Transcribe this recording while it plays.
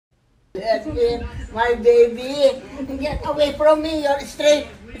That's it, my baby. Get away from me, you're straight.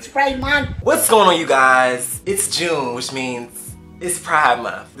 It's Pride Month. What's going on, you guys? It's June, which means it's Pride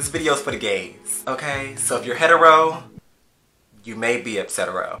Month. This video is for the gays, okay? So if you're hetero, you may be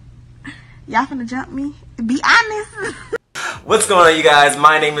upsetero. Y'all finna jump me? Be honest. What's going on, you guys?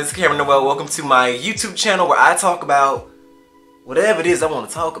 My name is Noel. Welcome to my YouTube channel where I talk about whatever it is I want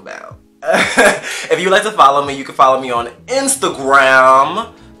to talk about. If you'd like to follow me, you can follow me on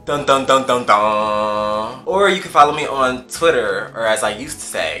Instagram. Dun dun dun dun dun. Or you can follow me on Twitter, or as I used to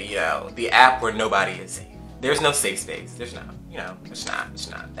say, you know, the app where nobody is safe. There's no safe space. There's no, you know, it's not.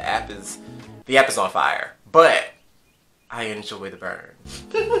 The app is on fire. But I enjoy the burn.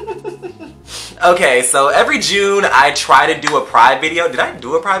 Okay, so every June I try to do a Pride video. Did I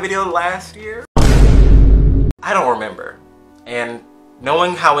do a Pride video last year? I don't remember. And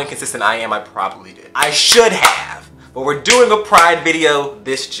knowing how inconsistent I am, I probably did. I should have. But we're doing a Pride video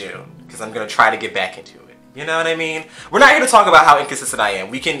this June because I'm gonna try to get back into it. You know what I mean? We're not here to talk about how inconsistent I am.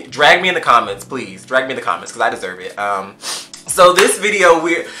 We can drag me in the comments, please. Drag me in the comments because I deserve it. So this video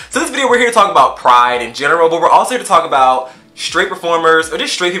we're here to talk about Pride in general, but we're also here to talk about straight performers or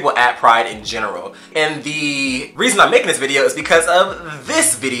just straight people at Pride in general. And the reason I'm making this video is because of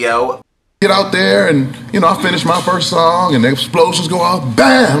this video. Get out there and, you know, I finish my first song and the explosions go off,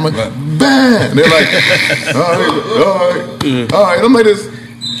 bam! I'm like, bam! And they're like, all right. I'm like this,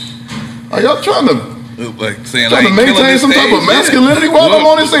 are y'all trying to maintain some type of masculinity while I'm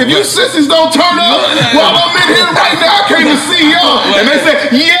on this thing? If you sissies don't turn up while I'm in here right now, I can't even see y'all. And they say,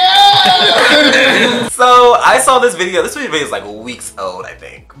 yeah! So I saw this video. This video is like weeks old, I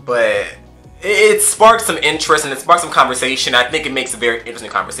think, but it sparked some interest and it sparked some conversation. I think it makes a very interesting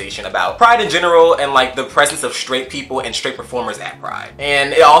conversation about Pride in general and like the presence of straight people and straight performers at Pride.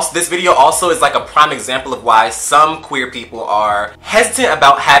 And this video also is like a prime example of why some queer people are hesitant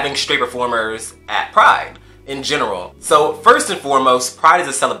about having straight performers at Pride in general. So first and foremost, Pride is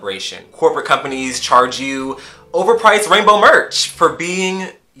a celebration. Corporate companies charge you overpriced rainbow merch for being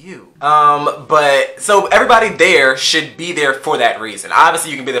you. So everybody there should be there for that reason.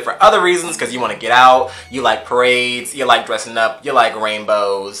 Obviously you can be there for other reasons because you want to get out, you like parades, you like dressing up, you like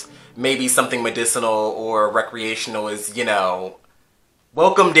rainbows, maybe something medicinal or recreational is, you know,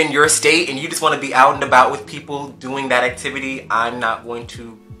 welcomed in your state and you just want to be out and about with people doing that activity. I'm not going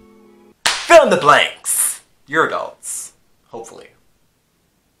to fill in the blanks. You're adults, hopefully.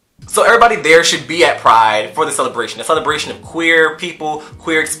 So everybody there should be at Pride for the celebration. A celebration of queer people,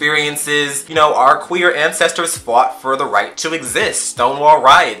 queer experiences. You know, our queer ancestors fought for the right to exist. Stonewall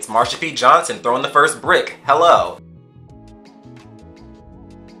riots, Marsha P. Johnson throwing the first brick. Hello.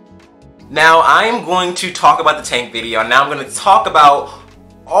 Now I'm going to talk about the Tank video, and now I'm going to talk about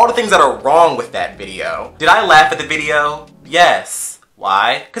all the things that are wrong with that video. Did I laugh at the video? Yes.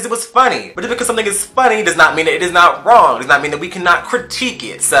 Why? Because it was funny. But just because something is funny does not mean that it is not wrong. It does not mean that we cannot critique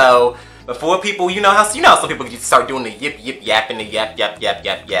it. So before people, you know how some people start doing the yip yip yap and the yap yap yap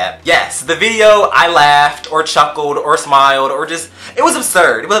yap yap. Yes, the video I laughed or chuckled or smiled or just, it was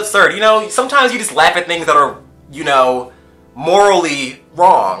absurd. It was absurd. You know, sometimes you just laugh at things that are, you know, morally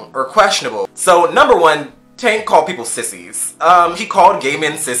wrong or questionable. So number one, Tank called people sissies. He called gay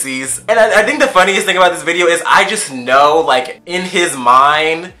men sissies. And I think the funniest thing about this video is I just know, like, in his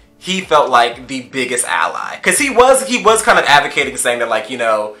mind, he felt like the biggest ally. Cause he was kind of advocating saying that, like, you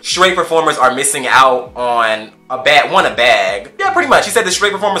know, straight performers are missing out on a bag. Yeah, pretty much. He said the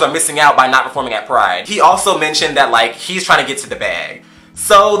straight performers are missing out by not performing at Pride. He also mentioned that, like, he's trying to get to the bag.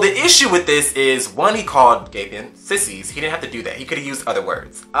 So the issue with this is, one, he called gay men sissies. He didn't have to do that. He could have used other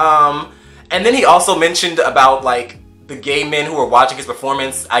words. And then he also mentioned about, like, the gay men who were watching his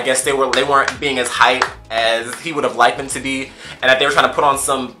performance. I guess they weren't being as hype as he would have liked them to be, and that they were trying to put on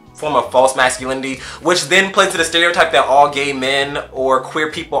some form of false masculinity, which then plays to the stereotype that all gay men or queer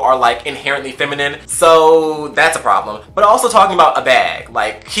people are, like, inherently feminine. So that's a problem. But also talking about a bag.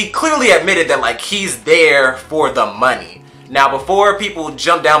 Like, he clearly admitted that, like, he's there for the money. Now, before people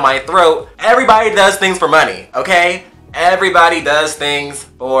jump down my throat, everybody does things for money, okay? Everybody does things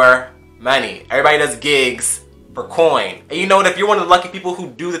for money. Everybody does gigs for coin. And you know what? If you're one of the lucky people who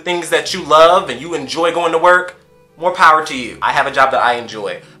do the things that you love and you enjoy going to work, more power to you. I have a job that I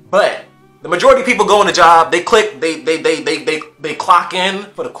enjoy. But the majority of people go on a job, they click, they clock in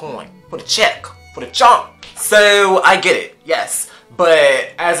for the coin, for the check, for the chunk. So I get it, yes.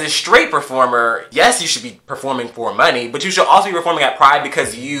 But as a straight performer, yes, you should be performing for money, but you should also be performing at Pride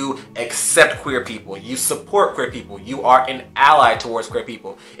because you accept queer people, you support queer people, you are an ally towards queer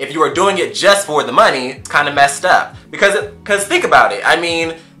people. If you are doing it just for the money, it's kind of messed up. Because think about it. I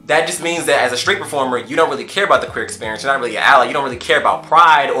mean, that just means that as a straight performer, you don't really care about the queer experience. You're not really an ally. You don't really care about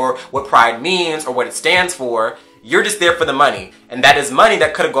pride or what pride means or what it stands for. You're just there for the money. And that is money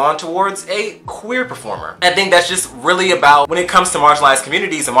that could have gone towards a queer performer. I think that's just really about when it comes to marginalized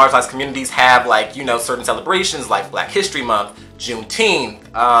communities, and marginalized communities have, like, you know, certain celebrations like Black History Month, Juneteenth,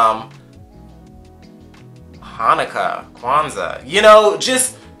 Hanukkah, Kwanzaa, you know,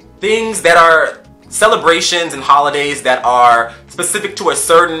 just things that are celebrations and holidays that are specific to a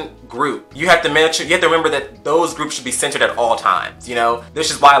certain group. You have to remember that those groups should be centered at all times, you know?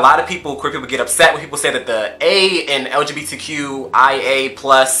 This is why a lot of people, queer people, get upset when people say that the A in LGBTQIA+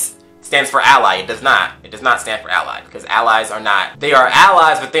 stands for ally. It does not. It does not stand for ally, because allies are not, they are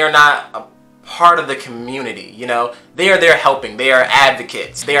allies, but they are not a part of the community, you know? They are there helping. They are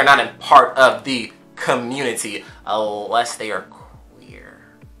advocates. They are not a part of the community unless they are queer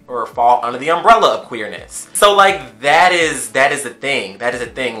or fall under the umbrella of queerness. So, like, that is the thing. That is the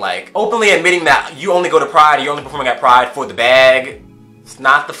thing. Like, openly admitting that you only go to Pride, or you're only performing at Pride for the bag, it's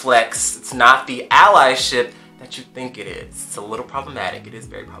not the flex, it's not the allyship that you think it is. It's a little problematic. It is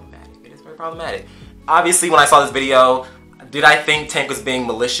very problematic. It is very problematic. Obviously, when I saw this video, did I think Tank was being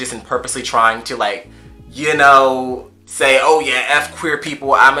malicious and purposely trying to, like, you know, say, oh yeah, F queer people?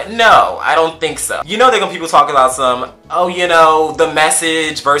 No, I don't think so. You know, they're gonna people talk about some, oh, you know, the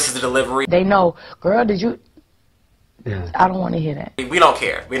message versus the delivery. They know, girl, did you? Yeah. I don't want to hear that. We don't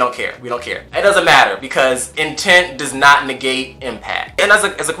care. We don't care. We don't care. It doesn't matter, because intent does not negate impact. And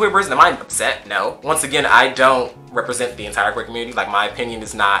as a queer person, am I upset? No. Once again, I don't represent the entire queer community. Like, my opinion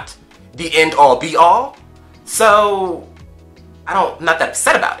is not the end all be all. So I'm not that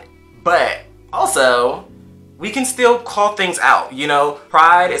upset about it. But also, we can still call things out, you know?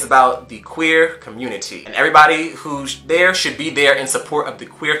 Pride is about the queer community, and everybody who's there should be there in support of the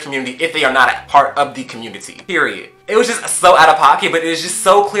queer community if they are not a part of the community, period. It was just so out of pocket, but it was just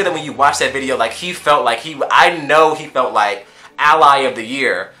so clear that when you watch that video, like, he felt like I know he felt like ally of the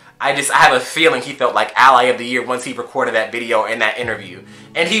year. I have a feeling he felt like ally of the year once he recorded that video and that interview.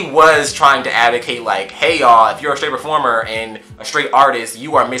 And he was trying to advocate, like, hey y'all, if you're a straight performer and a straight artist,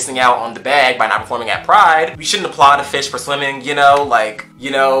 you are missing out on the bag by not performing at Pride. We shouldn't applaud a fish for swimming, you know? Like, you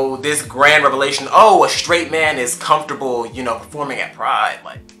know, this grand revelation, oh, a straight man is comfortable, you know, performing at Pride.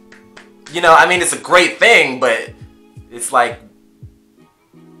 Like, you know, I mean, it's a great thing, but it's like,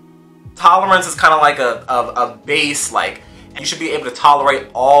 tolerance is kind of like a base, like, you should be able to tolerate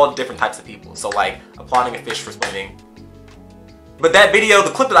all different types of people. So, like, applauding a fish for swimming. But that video,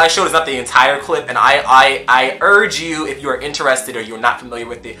 the clip that I showed, is not the entire clip, and I urge you, if you are interested or you're not familiar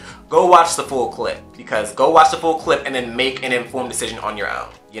with it, go watch the full clip. Because go watch the full clip and then make an informed decision on your own,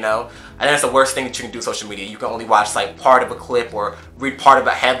 you know? I think that's the worst thing that you can do on social media. You can only watch, like, part of a clip or read part of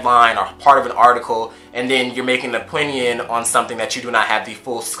a headline or part of an article, and then you're making an opinion on something that you do not have the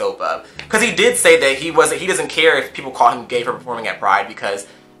full scope of. Because he did say that he doesn't care if people call him gay for performing at Pride, because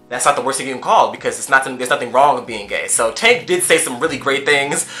that's not the worst thing you can call, because there's nothing wrong with being gay. So Tank did say some really great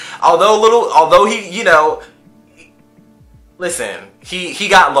things, although he, you know, listen, he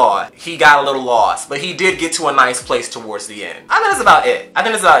got lost. He got a little lost, but he did get to a nice place towards the end. I think that's about it. I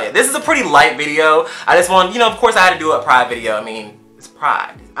think that's about it. This is a pretty light video. I just want, you know, of course I had to do a Pride video. I mean, it's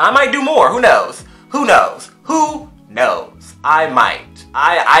Pride. I might do more. Who knows? Who knows? Who knows? I might.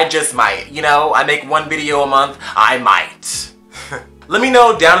 I just might. You know, I make one video a month. I might. Let me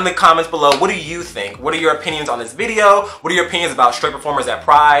know down in the comments below, what do you think? What are your opinions on this video? What are your opinions about straight performers at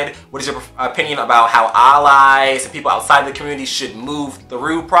Pride? What is your opinion about how allies and people outside the community should move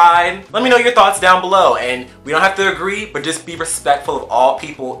through Pride? Let me know your thoughts down below, and we don't have to agree, but just be respectful of all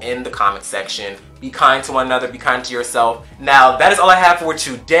people in the comment section. Be kind to one another, be kind to yourself. Now, that is all I have for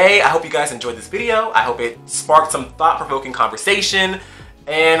today. I hope you guys enjoyed this video. I hope it sparked some thought-provoking conversation,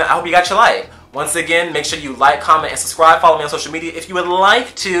 and I hope you got your life. Once again, make sure you like, comment, and subscribe. Follow me on social media if you would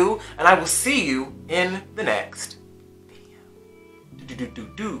like to, and I will see you in the next video.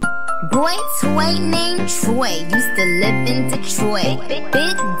 Boy toy named Troy used to live in Detroit.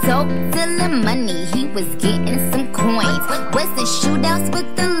 Big dope dealing money, he was getting some coins. Was in shootouts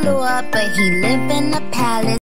with the law, but he lived in a palace.